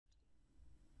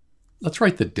Let's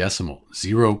write the decimal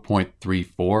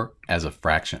 0.34 as a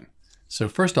fraction. So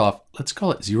first off, let's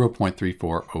call it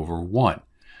 0.34 over 1.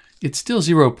 It's still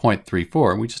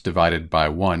 0.34, and we just divided by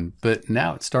 1, but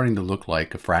now it's starting to look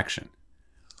like a fraction.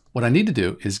 What I need to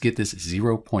do is get this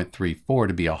 0.34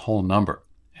 to be a whole number,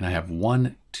 and I have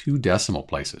 2 decimal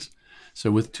places.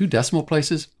 So with 2 decimal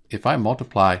places, if I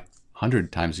multiply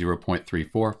 100 times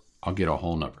 0.34, I'll get a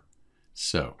whole number.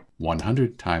 So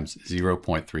 100 times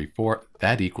 0.34,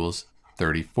 that equals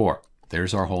 34.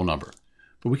 There's our whole number.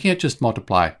 But we can't just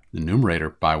multiply the numerator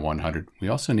by 100. We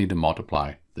also need to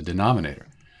multiply the denominator.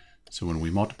 So when we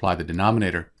multiply the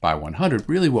denominator by 100,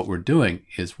 really what we're doing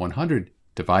is 100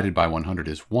 divided by 100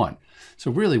 is 1. So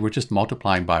really we're just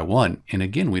multiplying by 1. And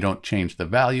again, we don't change the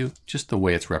value, just the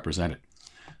way it's represented.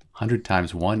 100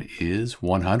 times 1 is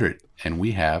 100, and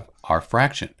we have our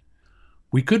fraction.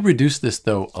 We could reduce this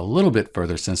though a little bit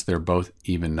further since they're both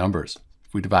even numbers.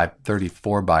 If we divide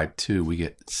 34 by 2, we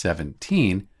get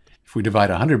 17. If we divide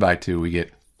 100 by 2, we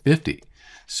get 50.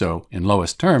 So in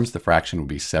lowest terms, the fraction would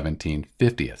be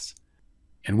 17/50ths.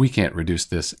 And we can't reduce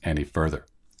this any further.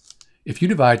 If you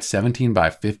divide 17 by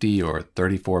 50 or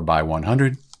 34 by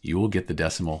 100, you will get the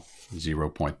decimal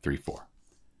 0.34.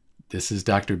 This is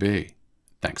Dr. B.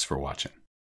 Thanks for watching.